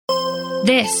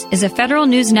This is a Federal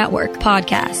News Network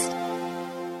podcast.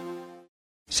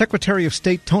 Secretary of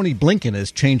State Tony Blinken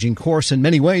is changing course in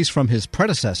many ways from his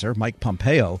predecessor, Mike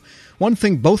Pompeo. One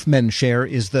thing both men share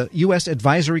is the U.S.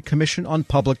 Advisory Commission on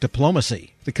Public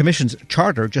Diplomacy. The commission's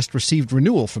charter just received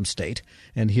renewal from state.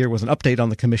 And here with an update on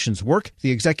the commission's work,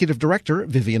 the executive director,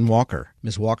 Vivian Walker.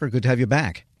 Ms. Walker, good to have you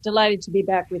back. Delighted to be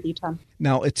back with you, Tom.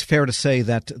 Now, it's fair to say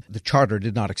that the charter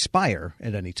did not expire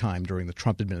at any time during the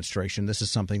Trump administration. This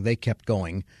is something they kept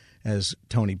going as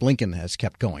Tony Blinken has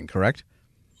kept going, correct?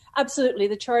 Absolutely.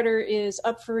 The charter is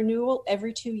up for renewal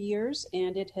every 2 years,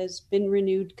 and it has been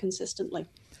renewed consistently.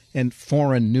 And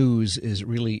foreign news is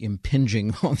really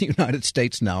impinging on the United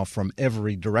States now from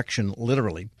every direction,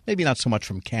 literally. Maybe not so much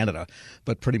from Canada,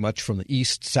 but pretty much from the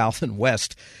east, south, and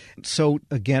west. So,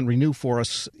 again, renew for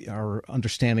us our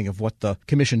understanding of what the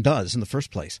commission does in the first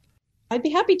place. I'd be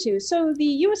happy to. So the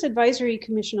U.S. Advisory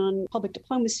Commission on Public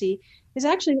Diplomacy is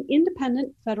actually an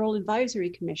independent federal advisory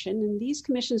commission, and these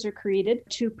commissions are created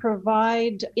to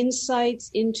provide insights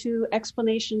into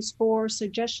explanations for,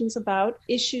 suggestions about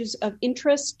issues of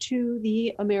interest to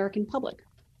the American public.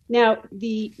 Now,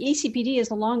 the ACPD is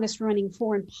the longest-running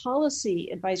foreign policy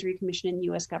advisory commission in the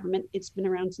U.S. government. It's been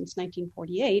around since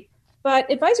 1948.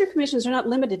 But advisory commissions are not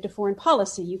limited to foreign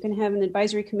policy. You can have an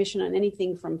advisory commission on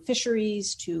anything from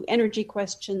fisheries to energy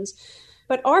questions.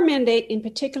 But our mandate in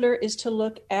particular is to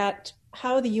look at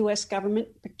how the U.S. government,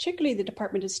 particularly the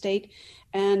Department of State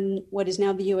and what is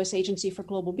now the U.S. Agency for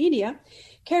Global Media,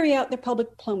 carry out their public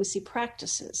diplomacy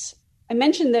practices. I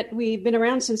mentioned that we've been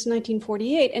around since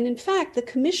 1948, and in fact, the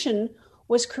commission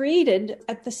was created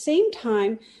at the same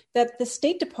time that the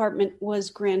State Department was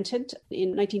granted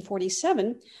in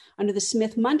 1947 under the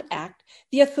Smith-Mundt Act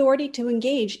the authority to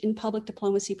engage in public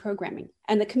diplomacy programming.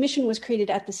 And the commission was created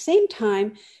at the same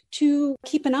time to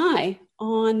keep an eye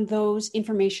on those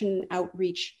information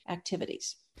outreach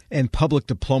activities. And public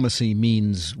diplomacy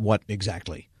means what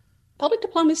exactly? Public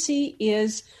diplomacy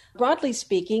is, broadly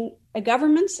speaking, a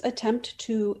government's attempt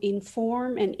to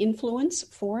inform and influence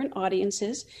foreign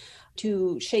audiences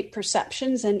to shape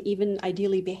perceptions and even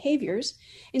ideally behaviors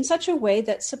in such a way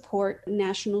that support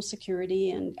national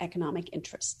security and economic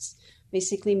interests.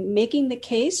 Basically making the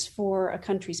case for a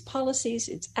country's policies,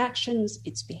 its actions,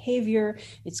 its behavior,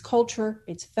 its culture,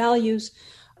 its values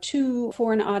to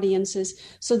foreign audiences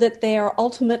so that they are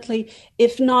ultimately,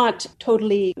 if not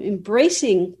totally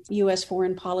embracing U.S.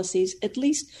 foreign policies, at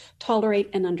least tolerate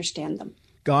and understand them.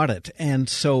 Got it. And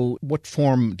so what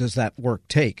form does that work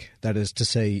take? That is to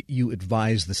say, you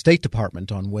advise the State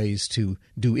Department on ways to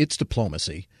do its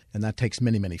diplomacy, and that takes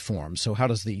many, many forms. So how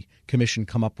does the commission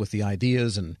come up with the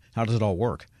ideas, and how does it all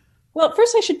work? Well,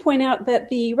 first I should point out that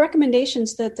the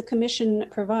recommendations that the commission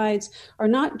provides are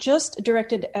not just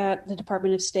directed at the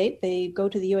Department of State. They go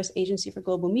to the U.S. Agency for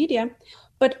Global Media,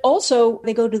 but also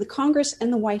they go to the Congress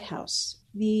and the White House.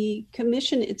 The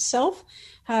commission itself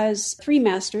has three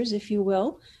masters, if you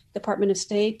will, Department of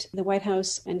State, the White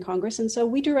House, and Congress. And so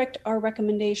we direct our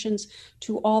recommendations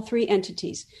to all three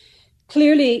entities.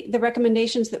 Clearly, the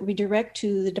recommendations that we direct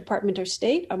to the Department of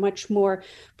State are much more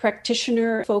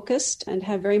practitioner-focused and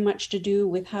have very much to do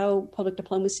with how public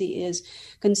diplomacy is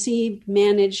conceived,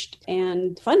 managed,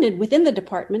 and funded within the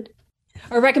department.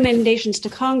 Our recommendations to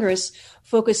Congress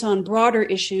focus on broader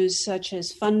issues such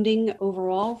as funding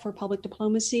overall for public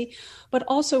diplomacy, but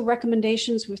also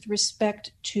recommendations with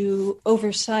respect to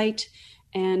oversight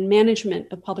and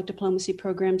management of public diplomacy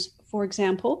programs. For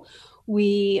example,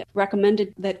 we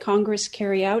recommended that Congress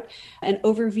carry out an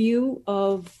overview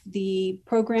of the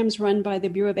programs run by the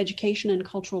Bureau of Education and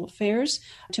Cultural Affairs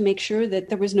to make sure that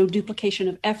there was no duplication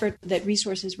of effort, that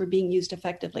resources were being used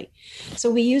effectively. So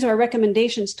we use our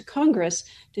recommendations to Congress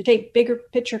to take bigger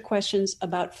picture questions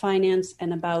about finance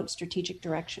and about strategic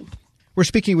direction. We're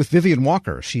speaking with Vivian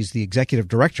Walker. She's the executive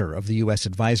director of the U.S.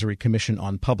 Advisory Commission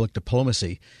on Public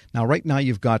Diplomacy. Now, right now,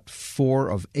 you've got 4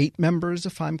 of 8 members,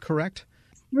 if I'm correct?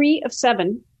 3 of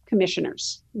 7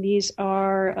 commissioners. These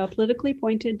are politically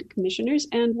appointed commissioners,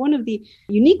 and one of the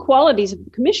unique qualities of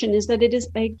the commission is that it is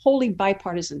a wholly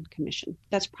bipartisan commission.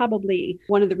 That's probably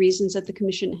one of the reasons that the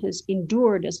commission has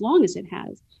endured as long as it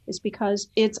has, is because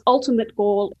its ultimate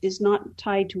goal is not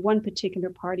tied to one particular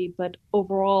party, but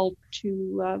overall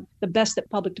to the best that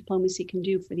public diplomacy can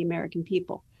do for the American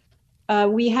people.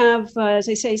 We have, as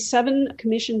I say, 7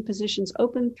 commission positions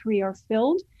open, 3 are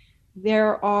filled.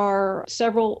 There are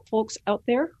several folks out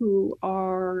there who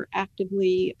are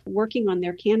actively working on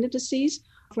their candidacies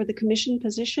for the commission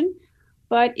position,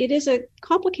 but it is a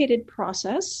complicated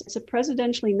process. It's a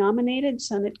presidentially nominated,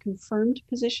 Senate-confirmed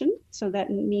position, so that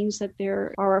means that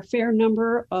there are a fair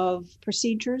number of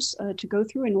procedures to go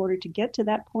through in order to get to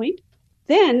that point.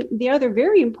 Then the other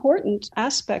very important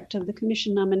aspect of the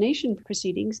commission nomination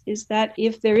proceedings is that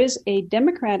if there is a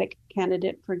Democratic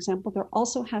candidate, for example, there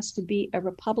also has to be a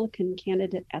Republican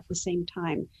candidate at the same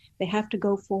time. They have to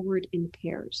go forward in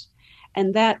pairs.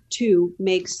 And that, too,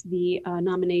 makes the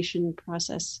nomination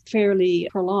process fairly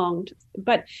prolonged.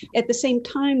 But at the same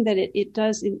time that it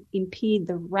does impede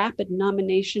the rapid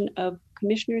nomination of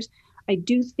commissioners, I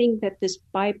do think that this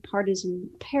bipartisan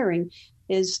pairing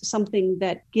is something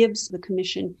that gives the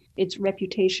commission its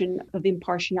reputation of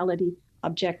impartiality,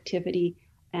 objectivity,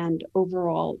 and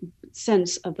overall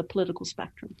sense of the political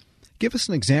spectrum. Give us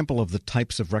an example of the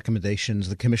types of recommendations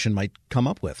the commission might come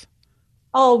up with.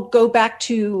 I'll go back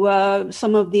to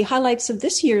some of the highlights of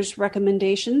this year's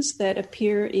recommendations that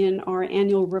appear in our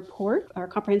annual report, our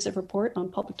comprehensive report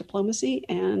on public diplomacy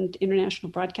and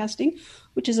international broadcasting,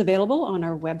 which is available on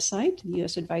our website, the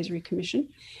U.S. Advisory Commission.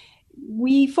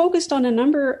 We focused on a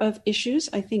number of issues,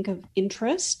 I think, of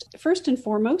interest. First and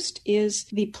foremost is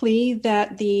the plea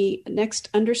that the next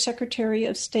Undersecretary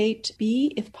of State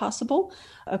be, if possible,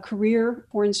 a career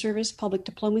Foreign Service public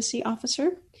diplomacy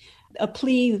officer. A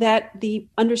plea that the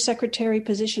undersecretary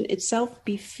position itself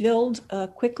be filled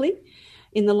quickly.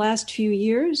 In the last few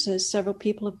years, as several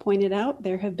people have pointed out,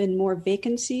 there have been more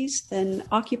vacancies than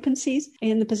occupancies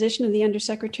in the position of the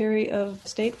Undersecretary of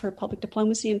State for Public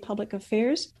Diplomacy and Public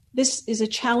Affairs. This is a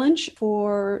challenge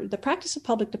for the practice of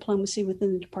public diplomacy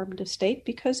within the Department of State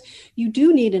because you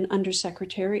do need an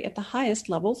undersecretary at the highest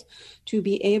levels to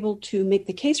be able to make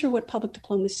the case for what public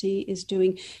diplomacy is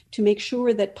doing, to make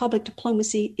sure that public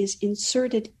diplomacy is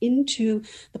inserted into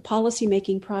the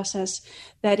policymaking process,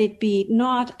 that it be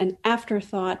not an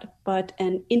afterthought, but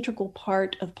an integral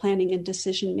part of planning and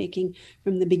decision-making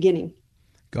from the beginning.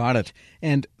 Got it.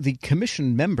 And the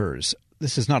commission members,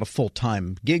 this is not a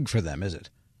full-time gig for them, is it?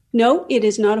 No, it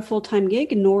is not a full-time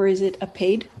gig, nor is it a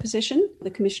paid position. The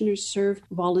commissioners serve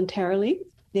voluntarily.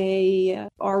 They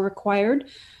are required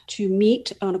to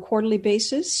meet on a quarterly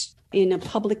basis in a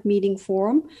public meeting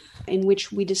forum in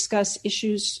which we discuss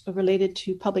issues related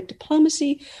to public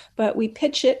diplomacy, but we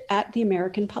pitch it at the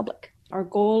American public. Our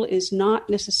goal is not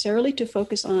necessarily to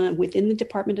focus on within the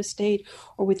Department of State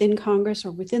or within Congress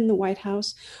or within the White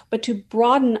House, but to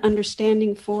broaden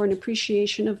understanding for an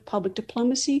appreciation of public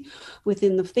diplomacy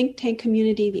within the think tank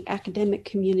community, the academic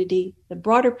community, the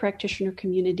broader practitioner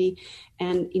community,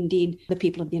 and indeed the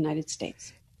people of the United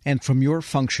States. And from your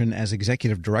function as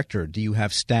executive director, do you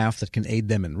have staff that can aid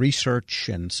them in research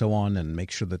and so on and make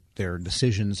sure that their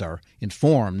decisions are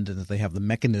informed and that they have the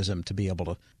mechanism to be able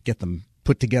to get them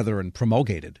put together and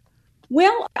promulgated?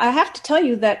 Well, I have to tell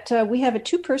you that we have a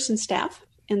two-person staff,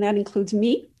 and that includes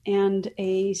me and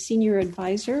a senior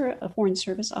advisor, a Foreign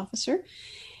Service officer.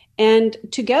 And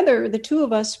together, the two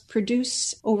of us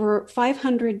produce over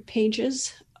 500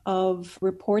 pages of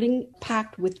reporting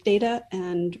packed with data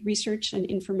and research and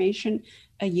information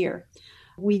a year.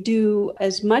 We do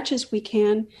as much as we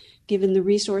can given the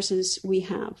resources we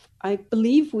have. I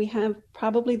believe we have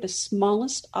probably the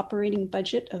smallest operating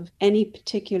budget of any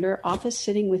particular office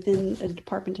sitting within the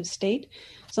Department of State,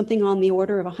 something on the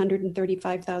order of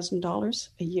 $135,000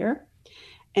 a year.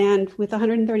 And with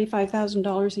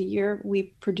 $135,000 a year, we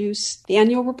produce the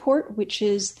annual report, which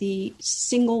is the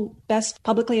single best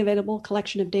publicly available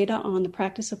collection of data on the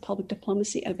practice of public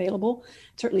diplomacy available,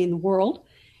 certainly in the world,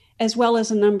 as well as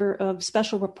a number of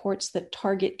special reports that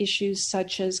target issues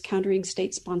such as countering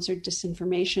state-sponsored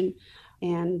disinformation.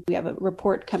 And we have a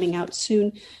report coming out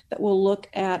soon that will look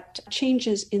at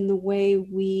changes in the way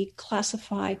we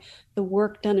classify the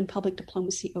work done in public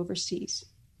diplomacy overseas.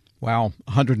 Wow,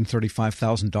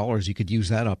 $135,000. You could use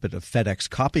that up at a FedEx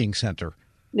copying center.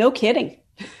 No kidding.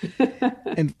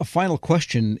 And a final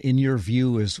question, in your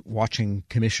view, as watching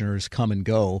commissioners come and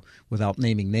go without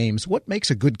naming names, what makes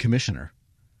a good commissioner?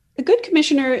 A good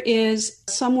commissioner is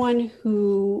someone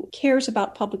who cares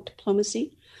about public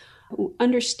diplomacy, who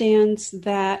understands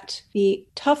that the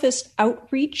toughest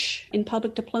outreach in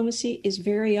public diplomacy is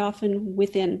very often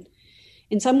within.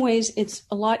 In some ways, it's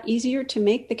a lot easier to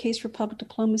make the case for public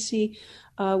diplomacy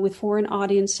with foreign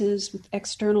audiences, with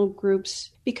external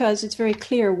groups, because it's very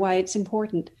clear why it's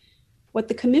important. What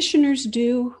the commissioners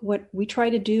do, what we try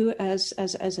to do as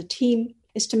a team,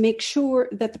 is to make sure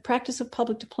that the practice of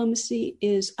public diplomacy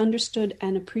is understood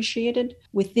and appreciated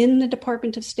within the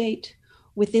Department of State,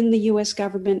 within the U.S.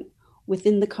 government,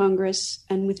 within the Congress,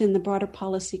 and within the broader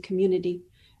policy community.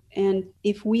 And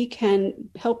if we can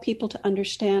help people to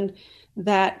understand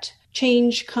that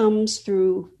change comes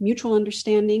through mutual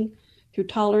understanding, through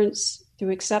tolerance,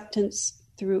 through acceptance,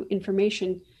 through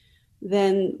information,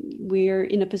 then we're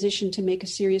in a position to make a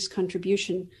serious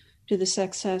contribution to the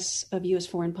success of U.S.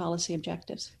 foreign policy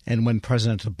objectives. And when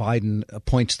President Biden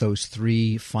appoints those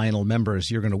 3 final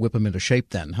members, you're going to whip them into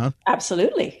shape then, huh?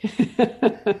 Absolutely.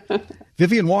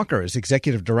 Vivian Walker is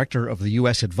Executive Director of the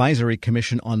U.S. Advisory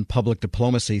Commission on Public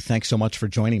Diplomacy. Thanks so much for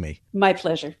joining me. My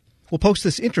pleasure. We'll post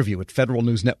this interview at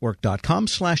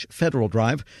federalnewsnetwork.com/Federal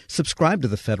Drive. Subscribe to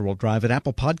the Federal Drive at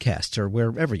Apple Podcasts or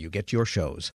wherever you get your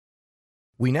shows.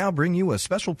 We now bring you a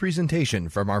special presentation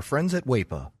from our friends at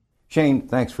WEPA. Shane,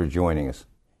 thanks for joining us.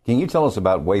 Can you tell us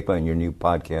about WEPA and your new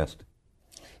podcast?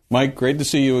 Mike, great to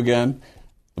see you again.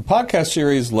 The podcast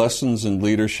series, Lessons in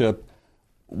Leadership,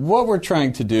 what we're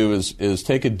trying to do is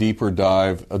take a deeper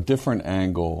dive, a different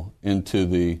angle into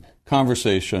the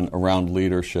conversation around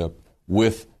leadership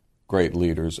with great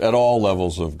leaders at all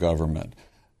levels of government.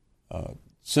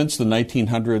 Since the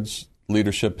 1900s,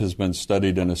 leadership has been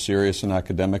studied in a serious and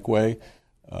academic way.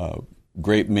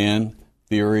 Great man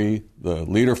theory, the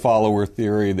leader-follower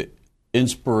theory, the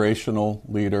inspirational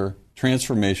leader,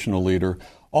 transformational leader,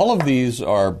 all of these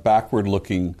are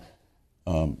backward-looking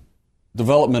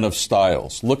development of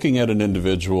styles, looking at an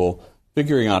individual,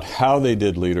 figuring out how they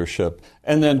did leadership,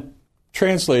 and then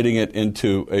translating it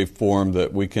into a form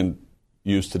that we can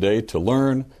use today to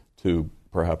learn, to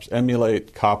perhaps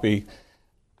emulate, copy.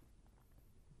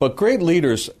 But great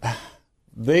leaders,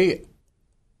 they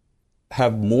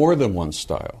have more than one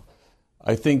style.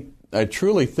 I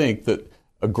truly think that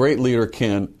a great leader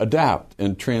can adapt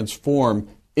and transform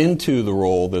into the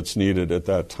role that's needed at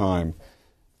that time.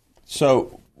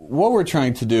 So what we're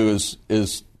trying to do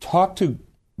is talk to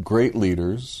great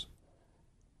leaders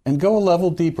and go a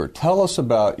level deeper. Tell us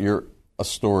about a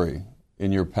story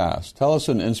in your past. Tell us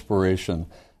an inspiration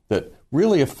that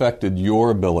really affected your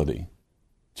ability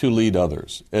to lead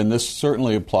others. And this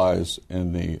certainly applies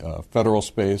in the federal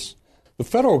space. The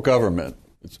federal government,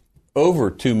 it's over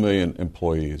 2 million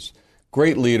employees.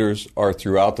 Great leaders are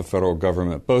throughout the federal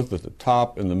government, both at the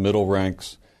top and the middle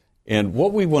ranks. And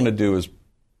what we want to do is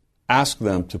ask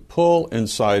them to pull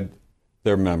inside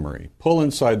their memory, pull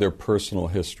inside their personal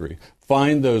history,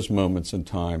 find those moments in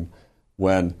time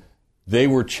when they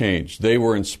were changed, they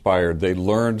were inspired, they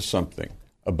learned something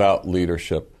about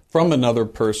leadership from another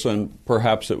person,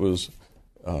 perhaps it was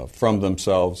from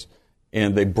themselves,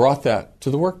 and they brought that to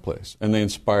the workplace, and they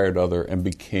inspired others and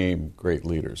became great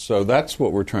leaders. So that's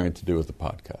what we're trying to do with the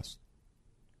podcast.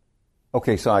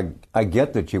 Okay, so I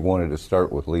get that you wanted to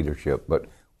start with leadership, but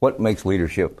what makes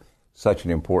leadership such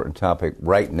an important topic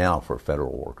right now for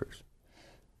federal workers?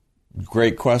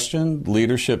 Great question.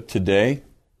 Leadership today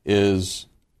is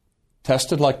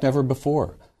tested like never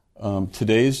before.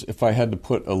 Today's, if I had to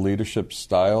put a leadership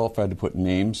style, if I had to put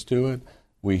names to it,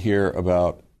 we hear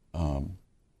about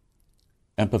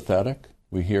empathetic,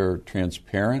 we hear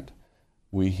transparent,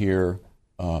 we hear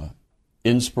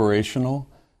inspirational.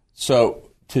 So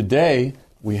today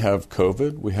we have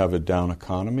COVID, we have a down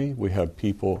economy, we have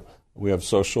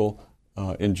social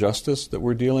injustice that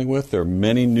we're dealing with. There are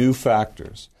many new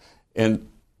factors. And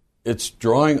it's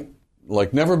drawing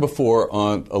like never before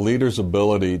on a leader's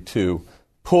ability to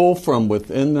pull from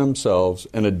within themselves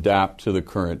and adapt to the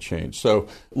current change. So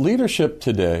leadership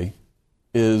today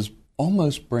is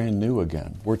almost brand new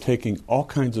again. We're taking all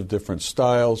kinds of different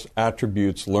styles,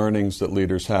 attributes, learnings that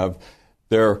leaders have.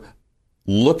 They're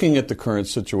looking at the current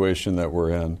situation that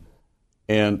we're in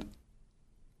and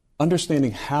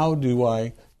understanding, how do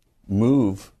I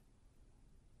move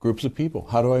groups of people?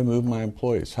 How do I move my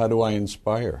employees? How do I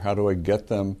inspire? How do I get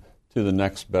them to the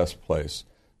next best place?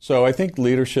 So I think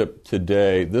leadership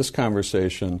today, this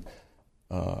conversation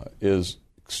is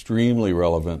extremely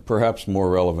relevant, perhaps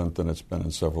more relevant than it's been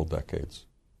in several decades.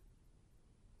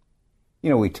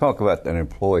 You know, we talk about an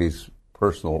employee's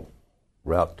personal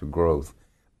route to growth,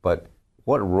 but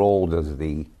what role does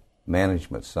the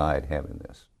management side have in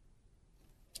this?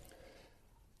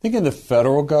 I think in the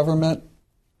federal government,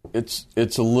 it's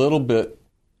a little bit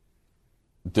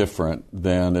different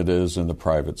than it is in the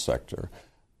private sector.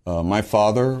 My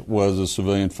father was a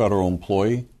civilian federal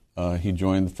employee. He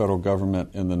joined the federal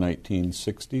government in the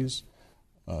 1960s.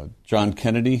 John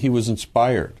Kennedy, he was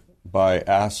inspired by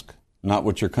ask not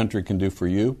what your country can do for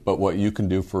you, but what you can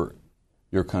do for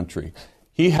your country.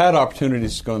 He had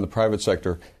opportunities to go in the private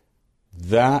sector.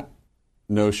 That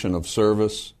notion of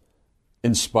service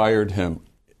inspired him.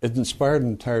 It inspired an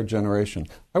entire generation.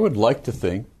 I would like to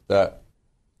think that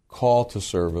call to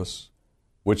service,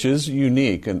 which is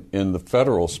unique in the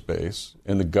federal space,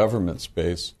 in the government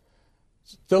space,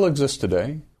 still exists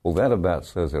today. Well, that about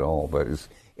says it all, but is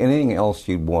anything else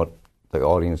you'd want the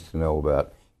audience to know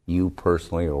about you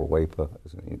personally or WEPA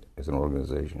as an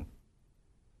organization?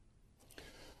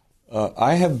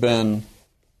 I have been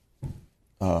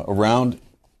around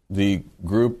the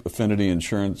group affinity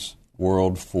insurance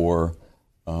world for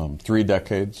 3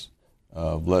 decades.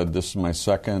 This is my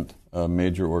second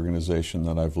major organization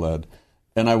that I've led.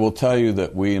 And I will tell you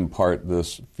that we impart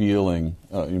this feeling,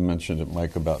 you mentioned it,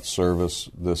 Mike, about service,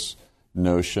 this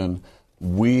notion.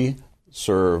 We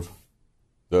serve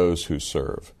those who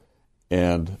serve.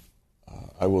 And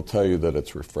I will tell you that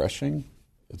it's refreshing.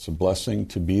 It's a blessing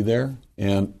to be there.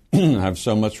 And I have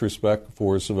so much respect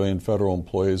for civilian federal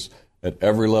employees at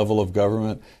every level of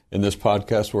government. In this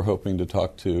podcast, we're hoping to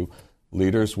talk to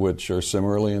leaders which are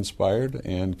similarly inspired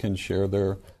and can share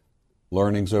their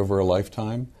learnings over a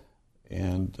lifetime.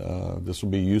 And this will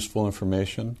be useful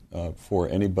information for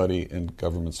anybody in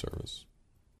government service.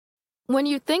 When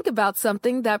you think about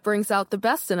something that brings out the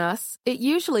best in us, it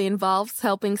usually involves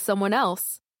helping someone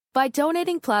else. By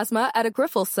donating plasma at a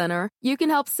Grifols Center, you can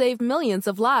help save millions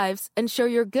of lives and show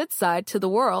your good side to the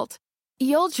world.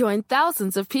 You'll join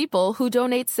thousands of people who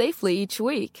donate safely each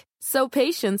week, so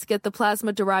patients get the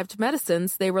plasma-derived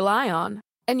medicines they rely on.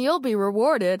 And you'll be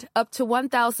rewarded up to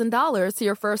 $1,000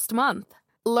 your first month.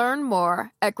 Learn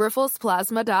more at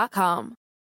GrifolsPlasma.com.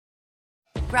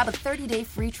 Grab a 30-day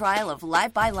free trial of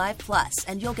Live by Live Plus,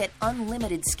 and you'll get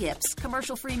unlimited skips,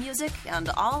 commercial-free music, and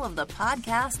all of the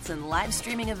podcasts and live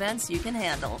streaming events you can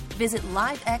handle. Visit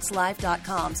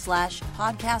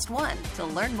livexlive.com/podcast1 to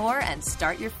learn more and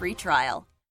start your free trial.